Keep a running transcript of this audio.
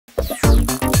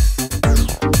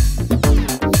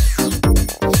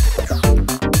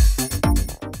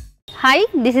Hi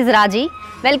this is Raji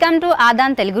welcome to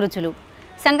Aadan Telugu రుచులు.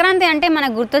 సంక్రాంతి అంటే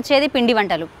మనకు గుర్తొచ్చేది పిండి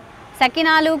వంటలు,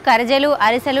 సకినాలు, కరిజెలు,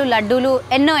 అరిసెలు, లడ్డూలు,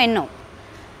 ఎన్నో.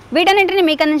 వీటన్నింటిని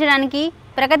మీకు అందించడానికి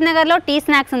ప్రగతి నగర్లో టీ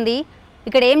స్నాక్స్ ఉంది.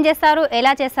 ఇక్కడ ఏం చేస్తారు,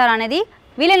 ఎలా చేస్తారు అనేది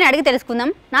వీళ్ళని అడిగి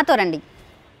తెలుసుకుందాం. నాతో రండి.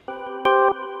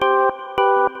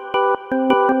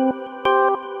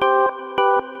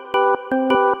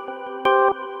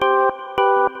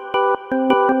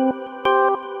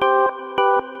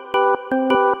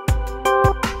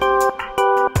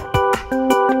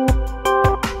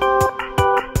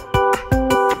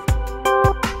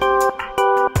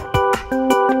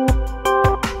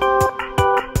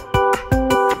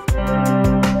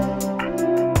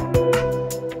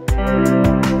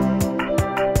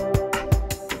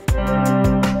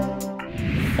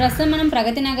 ప్రస్తుతం మనం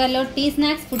ప్రగతి నగర్లో tea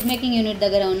snacks food making unit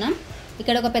దగ్గర ఉన్నాం.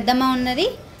 ఇక్కడ ఒక పెద్దమ్మ ఉన్నది.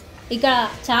 ఇక్కడ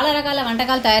చాలా రకాల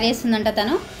వంటకాలు తయారు చేస్తుందంట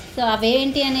తను. సో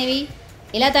అవేంటి అనేవి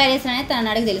ఎలా తయారు చేస్తారనేది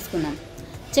తనని అడిగి తెలుసుకుందాం.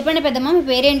 చెప్పండి పెద్దమ్మ, మీ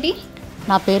పేరేంటి?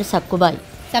 నా పేరు సక్కుబాయి.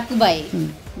 సక్కుబాయి,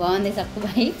 బాగుంది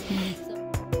సక్కుబాయి.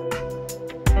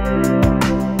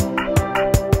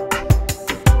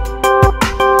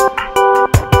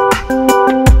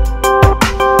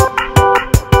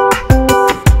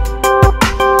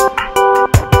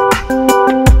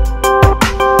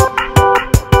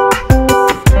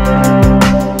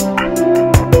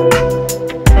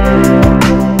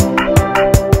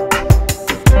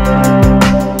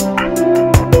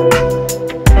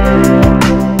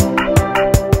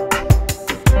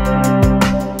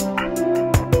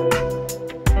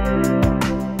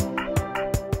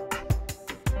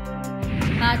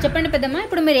 చెప్పండి పెద్దమ్మ,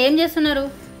 ఇప్పుడు మీరు ఏం చేస్తున్నారు?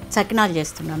 సకినాలు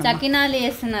చేస్తున్నాను. సకినాలు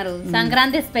చేస్తున్నారు.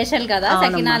 సంక్రాంతి స్పెషల్ కదా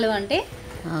సకినాలు అంటే.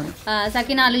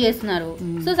 సకినాలు చేస్తున్నారు.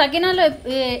 సో సకినాలు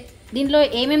దీంట్లో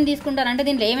ఏమేమి తీసుకుంటారు, అంటే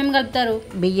దీంట్లో ఏమేమి కలుపుతారు?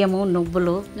 బియ్యము,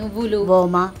 నువ్వులు,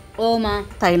 ఓమ,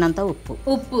 తగినంత ఉప్పు,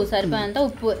 సరిపోయినంత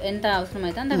ఉప్పు, ఎంత అవసరం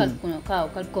అయితే అంత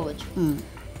కలుపుకోవచ్చు.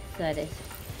 సరే,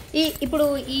 ఇప్పుడు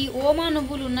ఈ ఓమా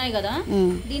నువ్వులు ఉన్నాయి కదా,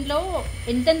 దీంట్లో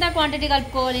ఎంతెంత క్వాంటిటీ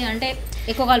కలుపుకోవాలి? అంటే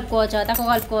ఎక్కువ కలుపుకోవచ్చా, తక్కువ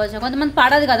కలుపుకోవచ్చా? కొంతమంది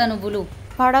పడదు కదా నువ్వులు.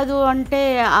 పడదు అంటే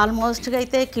ఆల్మోస్ట్గా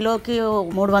అయితే కిలోకి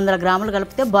 300 గ్రాములు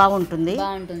కలిపితే బాగుంటుంది.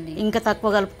 ఇంకా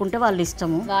తక్కువ కలుపుకుంటే వాళ్ళ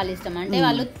ఇష్టం. అంటే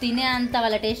వాళ్ళు తినే అంత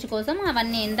వాళ్ళ టేస్ట్ కోసం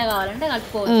అవన్నీ ఎంత కావాలంటే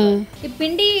కలుపుకోవచ్చు. ఈ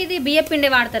పిండి ఇది బియ్య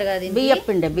పిండి వాడతారు కదా? బియ్య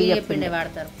పిండి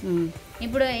వాడతారు.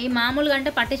 ఇప్పుడు ఈ మామూలుగా అంటే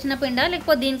పట్టించిన పిండా,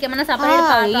 లేకపోతే దీనికి ఏమైనా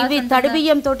సపరేట్? ఇవి తడి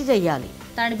బియ్యం తోటి చెయ్యాలి.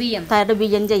 తడి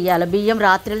బియ్యం చెయ్యాలి. బియ్యం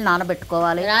రాత్రి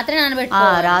నానబెట్టుకోవాలి.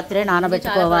 రాత్రే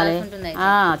నానబెట్టుకోవాలి.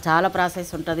 చాలా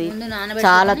ప్రాసెస్ ఉంటది.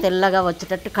 చాలా తెల్లగా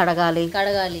వచ్చేటట్టు కడగాలి.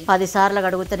 10 సార్లు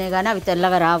కడుగుతూనే గానీ అవి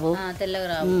తెల్లగా రావు.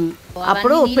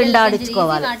 అప్పుడు పిండి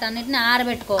ఆడించుకోవాలి.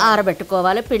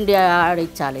 ఆరబెట్టుకోవాలి, పిండి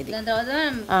ఆడించాలి.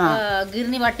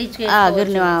 గిర్ని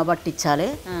పట్టించాలి.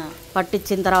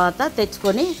 పట్టించిన తర్వాత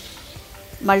తెచ్చుకొని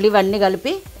మళ్ళీ ఇవన్నీ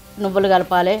కలిపి నువ్వులు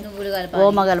కలపాలి,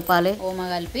 ఓమ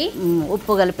కలిపి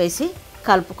ఉప్పు కలిపేసి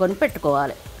కలుపుకొని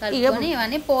పెట్టుకోవాలి.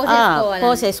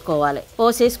 పోసేసుకోవాలి.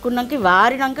 పోసేసుకున్నాక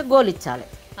వారినాక గోలిచ్చాలి.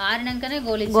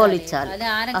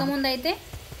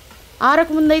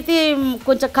 ఆరకముందు అయితే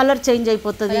కొంచెం కలర్ చేంజ్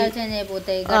అయిపోతుంది,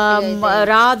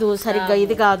 రాదు సరిగ్గా.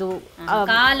 ఇది కాదు,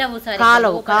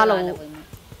 కాలవు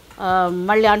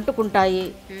మళ్ళీ అంటుకుంటాయి.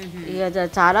 ఇక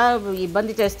చాలా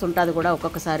ఇబ్బంది చేస్తుంటుంది కూడా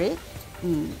ఒక్కొక్కసారి.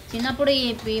 చిన్నప్పుడు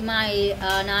మా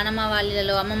నానమ్మ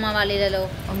వాళ్ళలో, అమ్మమ్మ వాళ్ళలో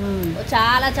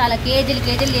చాలా చాలా కేజీలు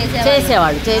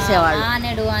చేసేవాళ్ళు.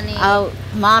 ఆనెడు అని,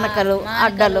 మానకలు,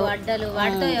 అడ్డలు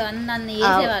వాటితో అన్ని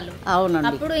వేసేవాళ్ళు. అవునండి.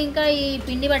 అప్పుడు ఇంకా ఈ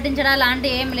పిండి పట్టించడం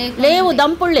లాంటివి ఏం లేవు.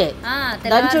 దంపుళ్ళే,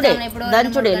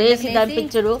 దంచుడే లేసి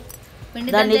దంపించుడు,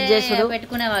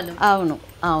 పెట్టుకునేవాళ్ళు. అవును.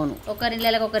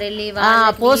 ఒకరిళ్ళకి ఒకరు వెళ్ళి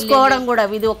పోసుకోవడం కూడా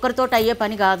ఇది ఒక్కరితో అయ్యే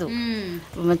పని కాదు.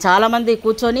 చాలా మంది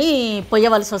కూర్చొని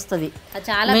పొయ్యవలసి వస్తుంది.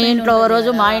 మీ ఇంట్లో ఒక రోజు,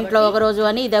 మా ఇంట్లో ఒక రోజు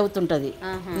అని ఇది అవుతుంటది.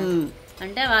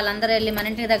 అంటే వాళ్ళందరూ వెళ్ళి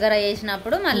మన ఇంటి దగ్గర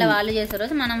చేసినప్పుడు మళ్ళీ వాళ్ళు చేసే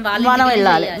రోజు మనం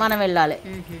వెళ్ళాలి.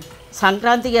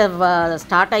 సంక్రాంతి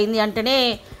స్టార్ట్ అయింది అంటేనే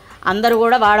అందరు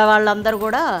కూడా, వాడవాళ్ళందరూ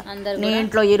కూడా నీ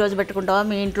ఇంట్లో ఈ రోజు పెట్టుకుంటావా,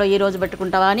 మీ ఇంట్లో ఈ రోజు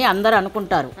పెట్టుకుంటావా అని అందరు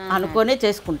అనుకుంటారు. అనుకునే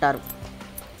చేసుకుంటారు.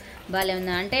 బాలే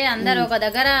ఉందా? అంటే అందరు ఒక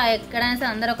దగ్గర, ఎక్కడైనా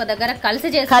అందరు ఒక దగ్గర కలిసి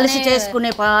చేసుకునే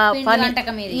పని.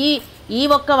 ఈ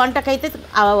ఒక్క వంటకైతే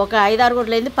ఒక 5-6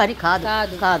 లేని పని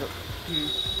కాదు.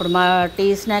 ఇప్పుడు మా టీ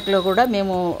స్నాక్ లో కూడా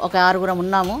మేము ఒక 6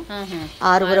 ఉన్నాము.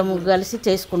 6 కలిసి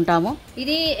చేసుకుంటాము.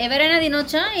 ఇది ఎవరైనా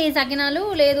తినొచ్చా ఈ సకినాలు?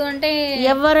 లేదు అంటే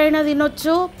ఎవరైనా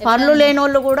తినొచ్చు. పనులు లేని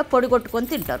వాళ్ళు కూడా పొడి కొట్టుకొని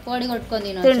తింటారు. పొడి కొట్టుకొని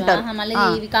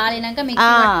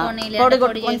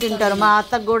తింటారు. మా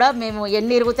అత్తకు కూడా మేము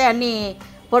ఎన్ని ఇరుగుతాయి అన్ని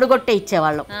పొడిగొట్టే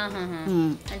ఇచ్చేవాళ్ళం.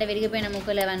 అంటే విరిగిపోయిన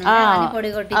ముక్కలు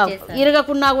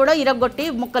ఇరగకున్నా కూడా ఇరగొట్టి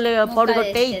ముక్కలు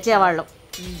పొడిగొట్టే ఇచ్చేవాళ్ళం.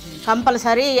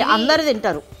 కంపల్సరీ అందరు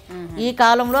తింటారు. ఈ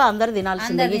కాలంలో అందరు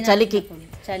తినాల్సిందే ఈ చలికి.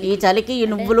 ఈ చలికి ఈ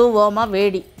నువ్వులు ఓమ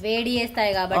వేడి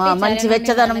చేస్తాయి కాబట్టి మంచి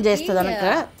వెచ్చదనం చేస్తుంది అనక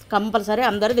కంపల్సరీ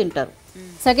అందరు తింటారు.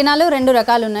 సకినాలు 2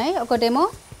 రకాలు ఉన్నాయి. ఒకటేమో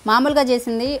మామూలుగా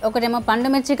చేసింది, ఒకటేమో పండు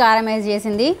మిర్చి కారం వేసి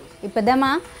చేసింది. ఈ పెద్దమ్మ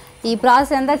ఈ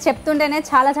ప్రాసెస్ అంతా చెప్తుంటేనే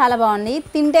చాలా చాలా బాగుంది.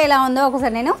 తింటే ఎలా ఉందో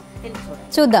ఒకసారి నేను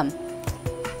చూద్దాం.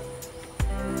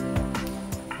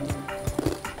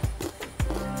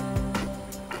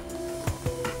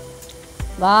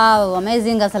 Wow,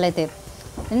 amazing. అసలు అయితే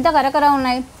ఎంత కరకర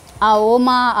ఉన్నాయి. ఆ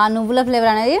ఓమా, ఆ నువ్వుల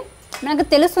ఫ్లేవర్ అనేది మనకు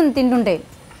తెలుస్తుంది తింటుంటే.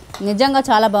 నిజంగా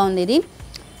చాలా బాగుంది ఇది.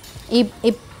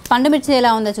 ఈ పండు మిర్చి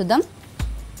ఎలా ఉందో చూద్దాం.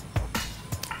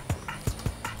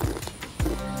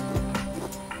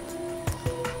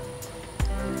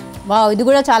 వావ్, ఇది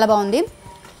కూడా చాలా బాగుంది.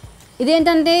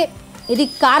 ఇదేంటంటే ఇది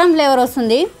కారం ఫ్లేవర్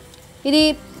వస్తుంది. ఇది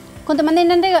కొంతమంది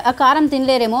ఏంటంటే కారం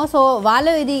తినలేరేమో, సో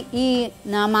వాళ్ళు ఇది ఈ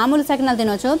మామూలు సకినాలు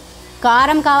తినవచ్చు.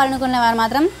 కారం కావాలనుకునే వారు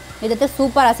మాత్రం ఇదైతే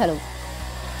సూపర్, అసలు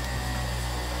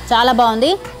చాలా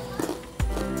బాగుంది.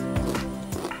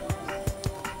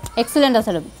 ఎక్సలెంట్.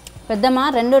 అసలు పెద్దమ్మ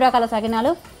 2 రకాల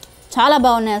సకినాలు చాలా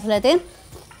బాగున్నాయి. అసలు అయితే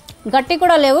గట్టి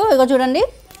కూడా లేవు. ఇక చూడండి,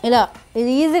 ఇలా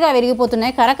ఇది ఈజీగా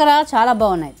విరిగిపోతున్నాయి. కరకర చాలా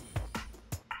బాగున్నాయి.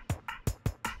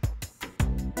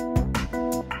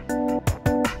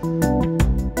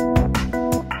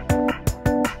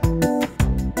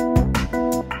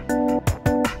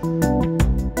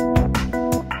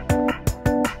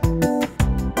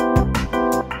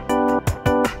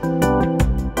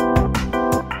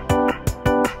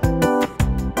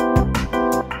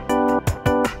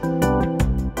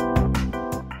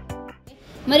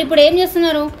 మరి ఇప్పుడు ఏం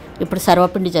చేస్తున్నారు? ఇప్పుడు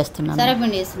సర్వపిండి చేస్తున్నాను.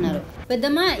 సర్వపిండి చేస్తున్నారు.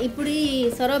 పెద్దమ్మ, ఇప్పుడు ఈ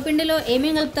సర్వపిండిలో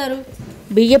ఏమేమి కలుపుతారు?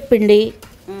 బియ్యం పిండి,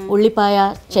 ఉల్లిపాయ,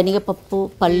 శనగపప్పు,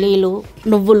 పల్లీలు,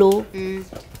 నువ్వులు,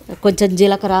 కొంచెం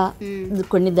జీలకర్ర,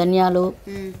 కొన్ని ధనియాలు,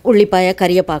 ఉల్లిపాయ,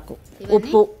 కరివేపాకు,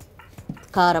 ఉప్పు,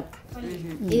 కారం.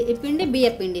 ఈ పిండి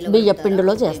బియ్య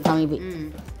పిండిలో చేస్తాం. ఇవి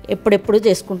ఎప్పుడెప్పుడు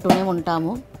చేసుకుంటూనే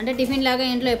ఉంటాము. అంటే టిఫిన్ లాగా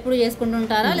ఇంట్లో ఎప్పుడు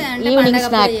చేసుకుంటుంటారా,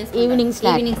 లేదంటే ఈవినింగ్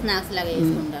స్నాక్స్ లాగా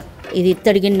చేసుకుంటారు? ఇది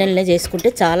ఇత్తడి గిన్నెలనే చేసుకుంటే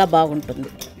చాలా బాగుంటుంది.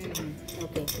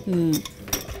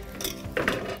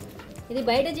 ఇది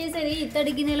బయట చేసేది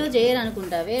ఇత్తడి గిన్నెలో చేయరు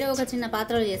అనుకుంటా, వేరే ఒక చిన్న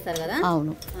పాత్రలో చేస్తారు కదా?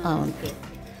 అవును అవును.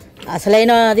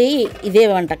 అసలైన అది ఇదే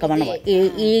వంటకం. మనం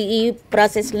ఈ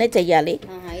ప్రాసెస్నే చెయ్యాలి.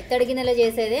 ఇత్తడి గిన్నెలో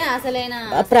చేసేది అసలైన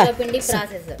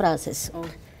ప్రాసెస్.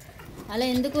 అలా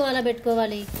ఎందుకు అలా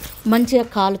పెట్టుకోవాలి? మంచిగా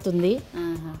కాలుతుంది,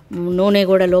 నూనె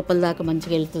కూడా లోపల దాకా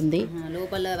మంచిగా వెళ్తుంది,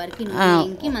 లోపల వరకు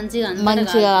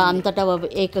మంచిగా అంతటా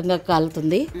ఏకంగా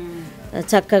కాలుతుంది.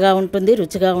 చక్కగా ఉంటుంది,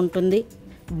 రుచిగా ఉంటుంది,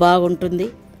 బాగుంటుంది.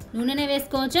 నూనెనే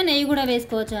వేసుకోవచ్చా, నెయ్యి కూడా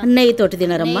వేసుకోవచ్చా? నెయ్యితోటి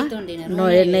తినరమ్మా,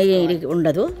 నెయ్యి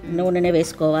ఉండదు, నూనెనే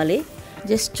వేసుకోవాలి.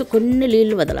 జస్ట్ కొన్ని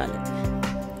నీళ్ళు వదలాలి.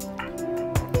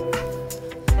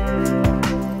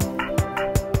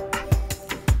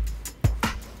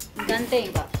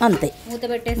 అంతే.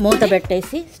 మూత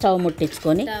పెట్టేసి స్టవ్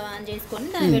ముట్టించుకొని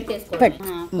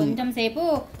కొంచెం సేపు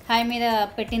హై మీద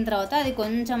పెట్టిన తర్వాత అది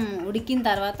కొంచెం ఉడికిన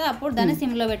తర్వాత అప్పుడు దాన్ని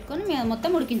సిమ్లో పెట్టుకొని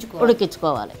మొత్తం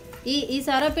ఉడికించుకోవాలి. ఈ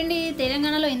సర్వపిండి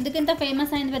తెలంగాణలో ఎందుకు ఇంత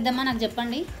ఫేమస్ అయింది పెద్దమ్మ, నాకు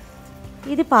చెప్పండి.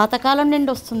 ఇది పాతకాలం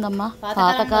నుండి వస్తుందమ్మా,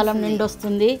 పాతకాలం నుండి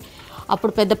వస్తుంది.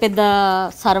 అప్పుడు పెద్ద పెద్ద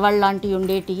సర్వలు లాంటివి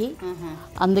ఉండేటివి,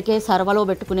 అందుకే సర్వలో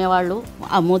పెట్టుకునేవాళ్ళు.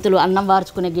 ఆ మూతులు అన్నం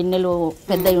వార్చుకునే గిన్నెలు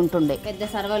పెద్దవి ఉంటుండే, పెద్ద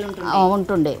సర్వలు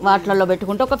ఉంటుండే. వాటిలలో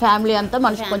పెట్టుకుంటే ఒక ఫ్యామిలీ అంతా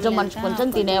మనిషి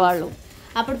కొంచెం తినేవాళ్ళు.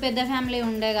 అప్పుడు పెద్ద ఫ్యామిలీ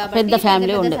ఉండే కాబట్టి పెద్ద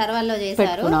ఫ్యామిలీ ఉండే సర్వల్లో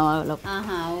చేశారు.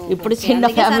 ఇప్పుడు చిన్న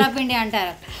ఫ్యామిలీ. సర్వపిండి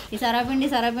అంటారు. ఈ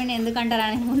సర్వపిండి ఎందుకు అంటారు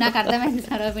అని నాకు అర్థమైంది.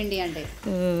 సర్వపిండి అంటే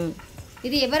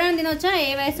ఇది ఎవరైనా తినొచ్చా? ఏ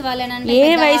వయసు వాళ్ళైనా? ఏ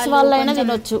వయసు వాళ్ళైనా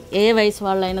తినొచ్చు, ఏ వయసు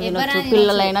వాళ్ళైనా తినొచ్చు,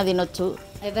 పిల్లలైనా తినొచ్చు,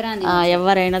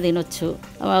 ఎవరైనా తినొచ్చు.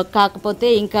 కాకపోతే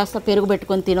ఇంకాస్త పెరుగు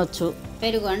పెట్టుకొని తినొచ్చు.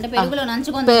 పెరుగులో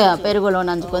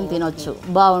నంచుకొని తినొచ్చు,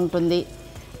 బాగుంటుంది.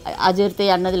 అజీర్తి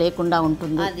అన్నది లేకుండా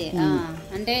ఉంటుంది.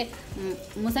 అంటే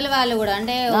ముసలి వాళ్ళు కూడా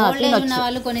అంటే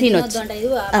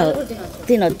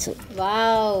తినొచ్చు.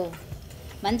 వావ్,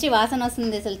 మంచి వాసన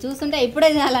వస్తుంది. అసలు చూస్తుంటే ఇప్పుడే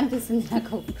తినాలనిపిస్తుంది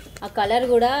నాకు. ఆ కలర్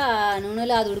కూడా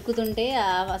నూనెలో అది ఉడుకుతుంటే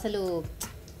అసలు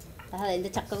ఎంత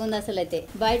చక్కగా ఉంది అసలు. అయితే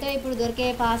బయట ఇప్పుడు దొరికే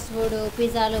ఫాస్ట్ ఫుడ్,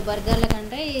 పిజ్జాలు, బర్గర్ల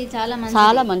కంటే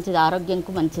చాలా మంచిది,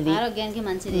 ఆరోగ్యానికి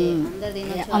మంచిది.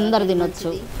 అందరు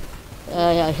తినొచ్చు.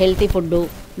 హెల్తీ ఫుడ్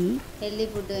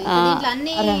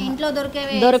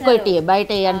దొరికేటి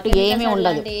బయట అంటూ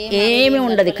ఏమీ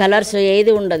ఉండదు, కలర్స్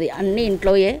ఏది ఉండదు, అన్ని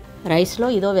ఇంట్లోయే. రైస్లో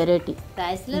ఇదో వెరైటీ,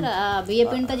 రైస్లో బియ్య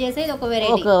పిండితో చేసేది ఒక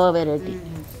వెరైటీ.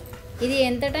 ఇది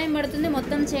ఎంత టైం పడుతుంది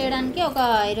మొత్తం చేయడానికి? ఒక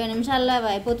 20 నిమిషాల్లో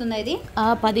అయిపోతుంది. ఇది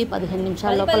 10-15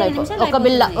 నిమిషాల లోపల ఒక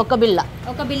బిల్ల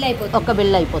అయిపోతుంది. ఒక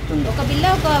బిల్ల అయిపోతుంది. ఒక బిల్ల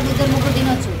ఒక 2-3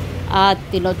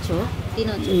 తినొచ్చు.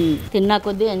 తిన్నా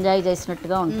కొద్దీ ఎంజాయ్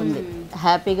చేసినట్టుగా ఉంటుంది.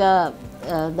 హ్యాపీగా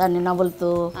దాన్ని నవ్వులుతూ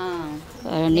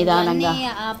నిదానంగా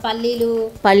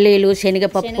పల్లీలు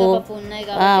శనగపప్పు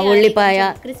ఉల్లిపాయ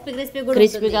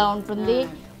క్రిస్పీగా ఉంటుంది.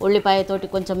 ఉల్లిపాయతోటి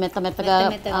కొంచెం మెత్తగా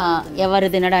ఎవరు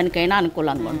తినడానికైనా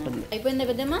అనుకూలంగా ఉంటుంది.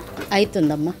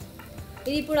 అవుతుందమ్మా.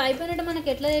 ఇది ఇప్పుడు అయిపోయినట్టు మనకి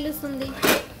ఎట్లా తెలుస్తుంది?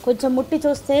 కొంచెం ముట్టి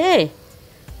చూస్తే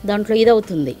దాంట్లో ఇది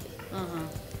అవుతుంది.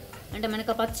 అంటే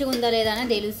మనకు పచ్చిగా ఉందా లేదా అని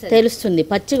తెలుస్తుంది.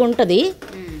 పచ్చిగా ఉంటుంది.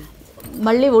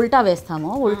 మళ్ళీ ఉల్టా వేస్తాము.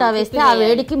 ఉల్టా వేస్తే ఆ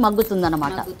వేడికి మగ్గుతుంది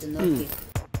అన్నమాట.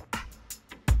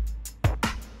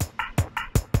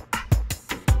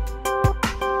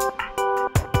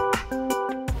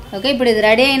 ఓకే, ఇప్పుడు ఇది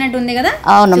రెడీ అయినట్టు ఉంది కదా?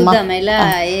 అవునమ్మా.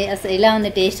 ఎలా ఉంది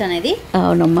టేస్ట్ అనేది?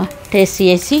 అవునమ్మా, టేస్ట్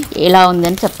చేసి ఎలా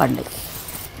ఉందని చెప్పండి.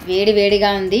 వేడి వేడిగా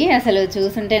ఉంది. అసలు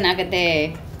చూస్తుంటే నాకైతే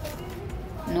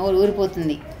నోరు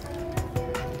ఊరిపోతుంది.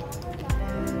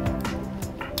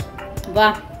 వా,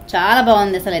 చాలా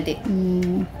బాగుంది అసలు. అయితే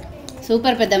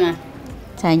సూపర్ పెద్దమ్మా.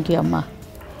 థ్యాంక్ యూ అమ్మా.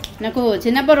 నాకు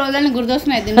చిన్నప్పటి రోజులని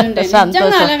గుర్తొస్తున్నాయి తింటుంటే.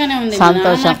 అలాగనే ఉంది.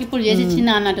 నాకు ఇప్పుడు చేసి ఇచ్చిన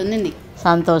అన్నట్టు ఉంది.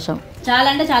 సంతోషం. చాలా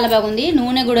అంటే చాలా బాగుంది.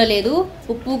 నూనె కూడా లేదు,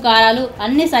 ఉప్పు కారాలు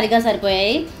అన్నీ సరిగా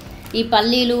సరిపోయాయి. ఈ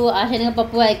పల్లీలు ఆ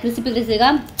శనగపప్పు క్రిస్పీగా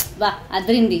వా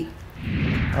అదిరింది.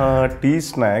 టీ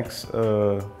స్నాక్స్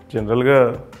జనరల్గా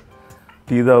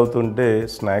టీ తాగుతుంటే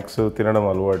స్నాక్స్ తినడం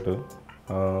అలవాటు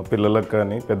పిల్లలకు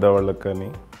కానీ పెద్దవాళ్ళకి కానీ.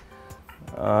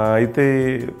 అయితే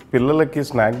పిల్లలకి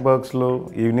స్నాక్ బాక్స్లో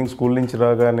ఈవినింగ్ స్కూల్ నుంచి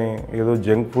రాగానే ఏదో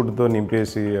జంక్ ఫుడ్తో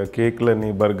నింపేసి కేక్లని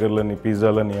బర్గర్లని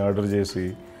పిజ్జాలని ఆర్డర్ చేసి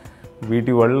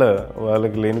వీటి వల్ల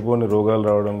వాళ్ళకి లేనిపోని రోగాలు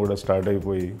రావడం కూడా స్టార్ట్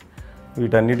అయిపోయి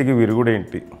వీటన్నిటికీ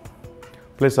విరుగుడేంటి.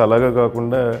 ప్లస్ అలాగా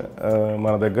కాకుండా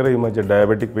మన దగ్గర ఈ మధ్య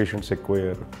డయాబెటిక్ పేషెంట్స్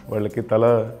ఎక్కువయ్యారు. వాళ్ళకి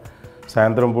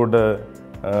సాయంత్రం పూట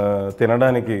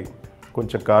తినడానికి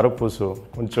కొంచెం కారపూసు,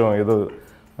 కొంచెం ఏదో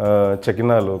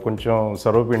చకినాలు, కొంచెం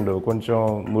సర్వపిండు, కొంచెం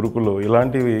మురుకులు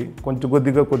ఇలాంటివి కొంచెం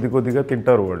కొద్దిగా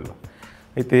తింటారు వాళ్ళు.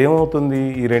 అయితే ఏమవుతుంది,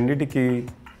 ఈ రెండిటికి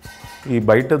ఈ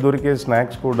బయట దొరికే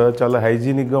స్నాక్స్ కూడా చాలా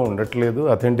హైజీనిక్గా ఉండట్లేదు,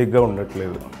 అథెంటిక్గా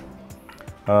ఉండట్లేదు.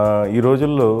 ఈ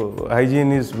రోజుల్లో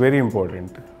hygiene is very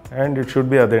important and it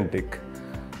should be authentic.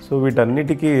 So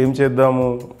వీటన్నిటికీ ఏం చేద్దాము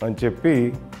అని చెప్పి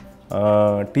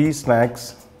టీ స్నాక్స్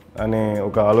అనే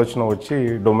ఒక ఆలోచన వచ్చి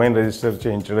డొమైన్ రిజిస్టర్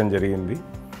చేయించడం జరిగింది.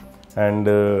 అండ్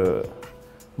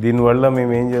దీనివల్ల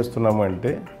మేము ఏం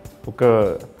చేస్తున్నామంటే ఒక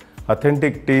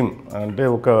అథెంటిక్ టీమ్, అంటే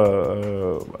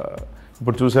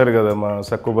ఇప్పుడు చూశారు కదా మా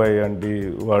సక్కుబాయి ఆంటీ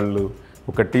వాళ్ళు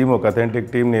ఒక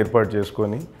అథెంటిక్ టీంని ఏర్పాటు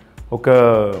చేసుకొని ఒక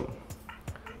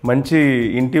మంచి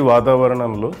ఇంటి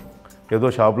వాతావరణంలో, ఏదో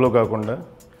షాప్లో కాకుండా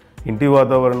ఇంటి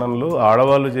వాతావరణంలో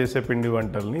ఆడవాళ్ళు చేసే పిండి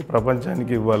వంటల్ని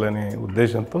ప్రపంచానికి ఇవ్వాలనే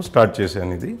ఉద్దేశంతో స్టార్ట్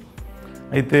చేశాను ఇది.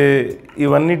 అయితే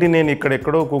ఇవన్నిటి నేను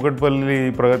ఇక్కడెక్కడో కూకట్పల్లి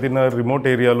ప్రగతి నగర్ రిమోట్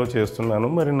ఏరియాలో చేస్తున్నాను.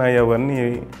 మరి నా అవన్నీ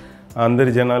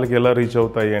అందరి జనాలకి ఎలా రీచ్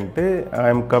అవుతాయి అంటే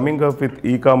I'm coming up with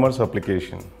e commerce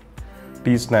application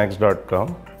tsnacks.com.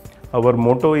 Our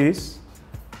motto is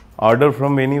order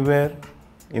from anywhere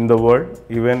in the world,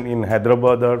 even in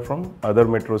Hyderabad or from other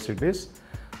metro cities.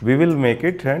 We will make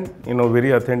it and in a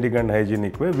very authentic and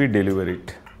hygienic way we deliver it.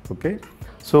 Okay.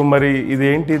 So మరి ఇది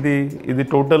ఏంటిది, ఇది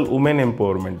total women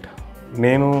empowerment.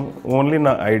 నేను only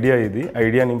నా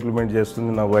ఐడియాని implement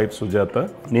చేస్తుంది నా wife Sujatha.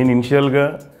 నేను ఇనిషియల్గా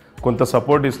కొంత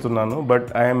సపోర్ట్ ఇస్తున్నాను, but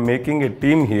I'm making a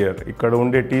team here. ఇక్కడ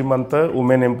ఉండే టీం అంతా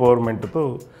ఉమెన్ ఎంపవర్మెంట్తో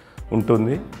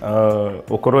ఉంటుంది.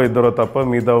 ఒకరో ఇద్దరో తప్ప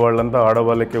మిగతా వాళ్ళంతా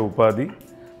ఆడవాళ్ళకే ఉపాధి.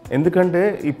 ఎందుకంటే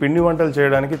ఈ పిండి వంటలు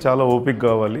చేయడానికి చాలా ఓపిక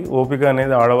కావాలి. ఓపిక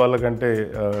అనేది ఆడవాళ్ళకంటే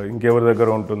ఇంకెవరి దగ్గర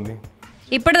ఉంటుంది.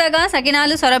 ఇప్పటిదాకా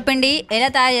సకినాలు సొరపిండి ఎలా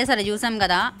తయారు చేస్తారో చూసాం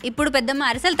కదా. ఇప్పుడు పెద్దమ్మ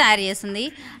అరిసెలు తయారు చేస్తుంది.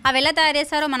 అవి ఎలా తయారు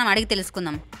చేస్తారో మనం అడిగి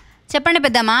తెలుసుకుందాం. చెప్పండి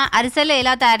పెద్దమ్మ, అరిసెలు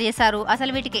ఎలా తయారు చేస్తారు,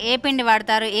 అసలు వీటికి ఏ పిండి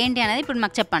వాడతారు ఏంటి అనేది ఇప్పుడు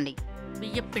మాకు చెప్పండి.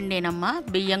 బియ్యం పిండేనమ్మా.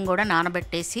 బియ్యం కూడా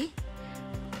నానబెట్టేసి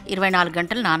 24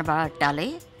 గంటలు నానబెట్టాలి.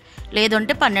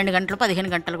 లేదంటే 12 గంటలు 15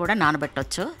 గంటలు కూడా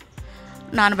నానబెట్టవచ్చు.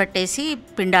 నానబెట్టేసి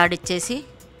పిండి ఆడిచ్చేసి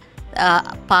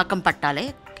పాకం పట్టాలి.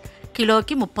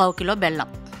 కిలోకి 3/4 కిలో బెల్లం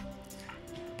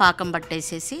పాకం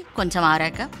పట్టేసేసి కొంచెం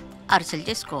ఆరాక అరిసెలు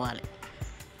చేసుకోవాలి.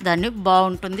 దాన్ని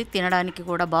బాగుంటుంది, తినడానికి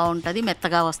కూడా బాగుంటుంది,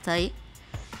 మెత్తగా వస్తాయి,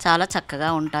 చాలా చక్కగా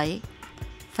ఉంటాయి.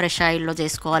 ఫ్రెష్ ఆయిల్లో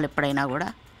చేసుకోవాలి. ఎప్పుడైనా కూడా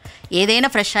ఏదైనా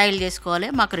ఫ్రెష్ ఆయిల్ చేసుకోవాలి.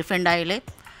 మాకు రిఫైండ్ ఆయిలే,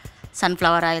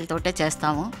 సన్ఫ్లవర్ ఆయిల్ తోటే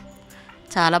చేస్తాము.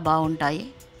 చాలా బాగుంటాయి.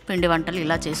 పిండి వంటలు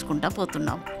ఇలా చేసుకుంటా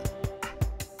పోతున్నాం.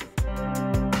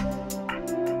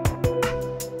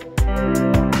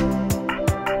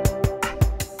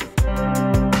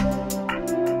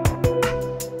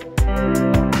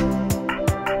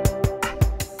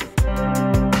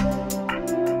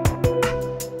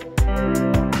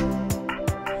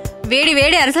 వేడి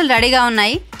వేడి అరిసెలు రెడీగా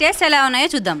ఉన్నాయి. టేస్ట్ ఎలా ఉన్నాయో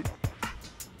చూద్దాం.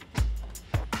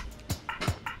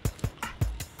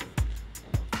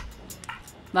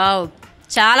 వావ్,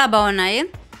 చాలా బాగున్నాయి.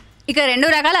 ఇక 2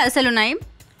 రకాల అరిసెలు ఉన్నాయి.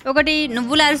 ఒకటి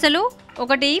నువ్వుల అరిసెలు,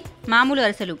 ఒకటి మామూలు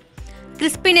అరిసెలు.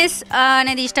 క్రిస్పీనెస్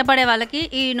అనేది ఇష్టపడే వాళ్ళకి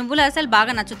ఈ నువ్వుల అరిసెలు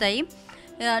బాగా నచ్చుతాయి.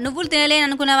 నువ్వులు తినలేని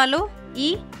అనుకునే వాళ్ళు ఈ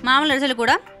మామూలు అరిసెలు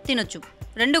కూడా తినొచ్చు.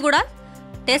 2 కూడా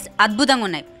టేస్ట్ అద్భుతంగా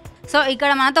ఉన్నాయి. సో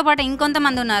ఇక్కడ మనతో పాటు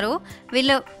ఇంకొంతమంది ఉన్నారు.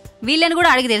 వీళ్ళని కూడా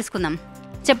అడిగి తెలుసుకుందాం.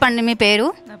 చెప్పండి మీ పేరు?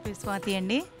 నా పేరు స్వాతి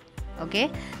అండి. ఓకే,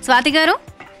 స్వాతి గారు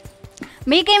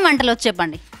మీకేం వంటలు వచ్చి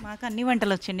చెప్పండి. మాకు అన్ని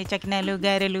వంటలు వచ్చండి. చకినాలు,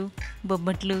 గారెలు,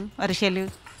 బొబ్బట్లు, అరిసెలు,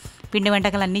 పిండి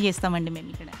వంటకాలు అన్నీ చేస్తామండి మేము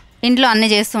ఇక్కడ. ఇంట్లో అన్నీ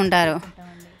చేస్తూ ఉంటారు.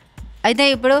 అయితే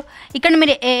ఇప్పుడు ఇక్కడ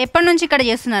మీరు ఎప్పటి నుంచి ఇక్కడ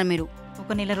చేస్తున్నారు? మీరు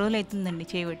ఒక నెల రోజులు అవుతుందండి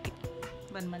చేయబట్టి.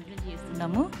 1 month నుంచి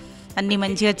చేస్తున్నాము. అన్నీ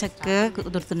మంచిగా చక్కగా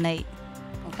కుదురుతున్నాయి.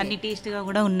 అన్ని టేస్ట్గా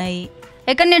కూడా ఉన్నాయి.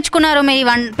 ఎక్కడ నేర్చుకున్నారు మీ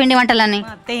పిండి వంటలన్నీ?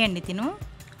 మా అత్తయ్య అండి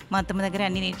మా అత్తమ్మ దగ్గర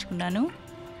అన్నీ నేర్చుకున్నాను.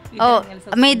 ఓ,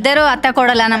 మీ ఇద్దరు అత్త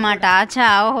కోడలు అన్నమాట. అచ్చా,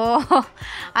 ఓహో,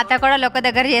 అత్త కోడలు ఒక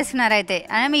దగ్గర చేస్తున్నారు. అయితే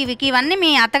మీకు ఇవన్నీ మీ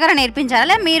అత్తగారు నేర్పించారా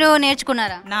లేదా మీరు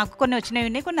నేర్చుకున్నారా? నాకు కొన్ని వచ్చినవి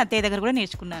ఉన్నాయి, కొన్ని అత్తయ్య దగ్గర కూడా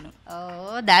నేర్చుకున్నాను.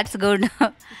 ఓ, దాట్స్ గుడ్.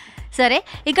 సరే,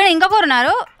 ఇక్కడ ఇంకొకరు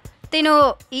ఉన్నారు. తిను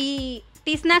ఈ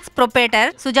టీ స్నాక్స్ ప్రొపరేటర్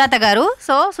సుజాత గారు.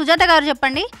 సో సుజాత గారు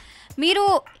చెప్పండి, మీరు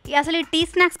అసలు ఈ టీ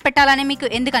స్నాక్స్ పెట్టాలని మీకు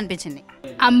ఎందుకు అనిపించింది?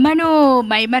 అమ్మను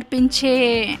మైమర్పించే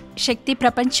శక్తి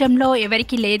ప్రపంచంలో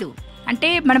ఎవరికి లేదు. అంటే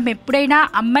మనం ఎప్పుడైనా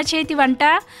అమ్మ చేతి వంట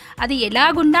అది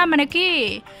ఎలాగున్నా మనకి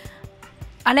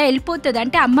అలా వెళ్ళిపోతుంది.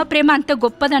 అంటే అమ్మ ప్రేమ అంత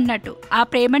గొప్పది అన్నట్టు. ఆ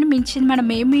ప్రేమను మించింది మనం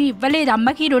ఏమీ ఇవ్వలేదు.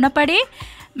 అమ్మకి రుణపడి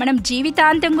మనం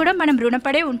జీవితాంతం కూడా మనం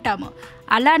రుణపడే ఉంటాము.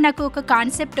 అలా నాకు ఒక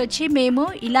కాన్సెప్ట్ వచ్చి మేము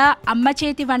ఇలా అమ్మ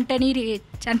చేతి వంటని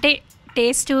అంటే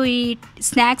టేస్ట్ ఈ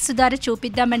స్నాక్స్ ద్వారా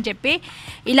చూపిద్దామని చెప్పి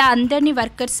ఇలా అందరినీ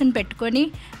వర్కర్స్ని పెట్టుకొని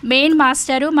మెయిన్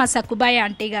మాస్టరు మా సక్కుబాయి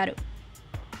ఆంటీ గారు.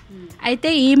 అయితే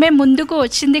ఈమె ముందుకు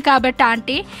వచ్చింది కాబట్టి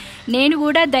ఆంటీ నేను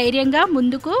కూడా ధైర్యంగా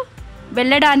ముందుకు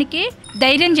వెళ్ళడానికి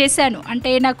ధైర్యం చేశాను.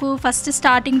 అంటే నాకు ఫస్ట్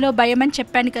స్టార్టింగ్లో భయం అని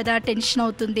చెప్పాను కదా, టెన్షన్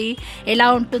అవుతుంది, ఎలా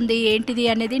ఉంటుంది ఏంటిది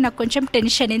అనేది నాకు కొంచెం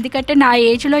టెన్షన్. ఎందుకంటే నా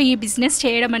ఏజ్లో ఈ బిజినెస్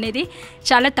చేయడం అనేది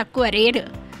చాలా తక్కువ, రేర్.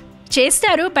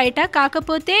 చేస్తారు బయట,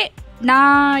 కాకపోతే నా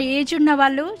ఏజ్ ఉన్న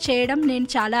వాళ్ళు చేయడం నేను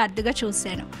చాలా అరుదుగా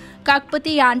చూశాను. కాకపోతే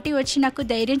ఈ ఆంటీ వచ్చి నాకు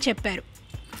ధైర్యం చెప్పారు,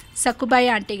 సక్కుబాయి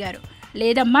ఆంటీ గారు.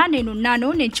 లేదమ్మా నేనున్నాను,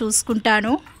 నేను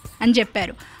చూసుకుంటాను అని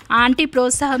చెప్పారు. ఆంటీ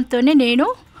ప్రోత్సాహంతోనే నేను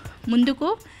ముందుకు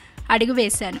అడుగు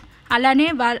వేశాను. అలానే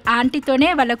ఆంటీతోనే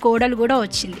వాళ్ళ కోడలు కూడా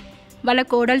వచ్చింది. వాళ్ళ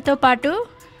కోడలతో పాటు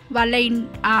వాళ్ళ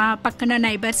పక్కన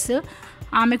నైబర్స్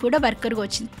ఆమె కూడా వర్కర్గా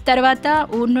వచ్చింది. తర్వాత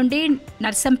ఊరు నుండి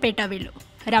నర్సంపేట వీళ్ళు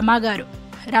రమా గారు,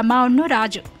 రమాను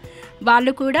రాజు,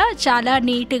 వాళ్ళు కూడా చాలా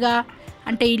నీట్గా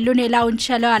అంటే ఇల్లుని ఎలా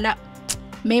ఉంచాలో అలా.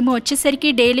 మేము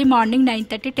వచ్చేసరికి డైలీ మార్నింగ్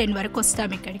 9:30, 10 వరకు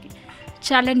వస్తాం ఇక్కడికి.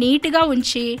 చాలా నీట్గా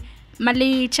ఉంచి మళ్ళీ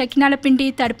చకినాల పిండి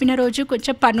తడిపిన రోజు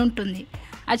కొంచెం పని ఉంటుంది.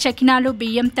 ఆ చకినాలు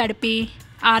బియ్యం తడిపి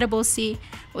ఆరబోసి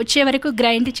వచ్చే వరకు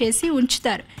గ్రైండ్ చేసి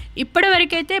ఉంచుతారు. ఇప్పటి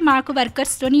వరకైతే మాకు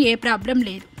వర్కర్స్తోని ఏ ప్రాబ్లం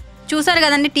లేదు. చూసారు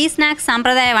కదండి, టీ స్నాక్స్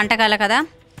సాంప్రదాయ వంటకాలు కదా.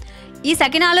 ఈ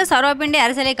సకినాలు, సర్వపిండి,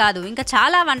 అరిసెలే కాదు, ఇంకా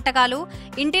చాలా వంటకాలు,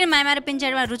 ఇంటిని మైమరిపించే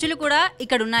రుచులు కూడా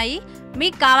ఇక్కడ ఉన్నాయి.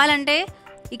 మీకు కావాలంటే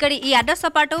ఇక్కడ ఈ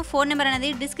అడ్రస్తో పాటు ఫోన్ నెంబర్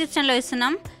అనేది డిస్క్రిప్షన్లో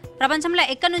ఇస్తున్నాం. ప్రపంచంలో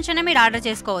ఎక్కడి నుంచైనా మీరు ఆర్డర్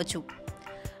చేసుకోవచ్చు.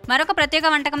 మరొక ప్రత్యేక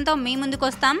వంటకంతో మీ ముందుకు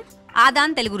వస్తాం.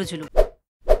 ఆదాన్ తెలుగు రుచులు.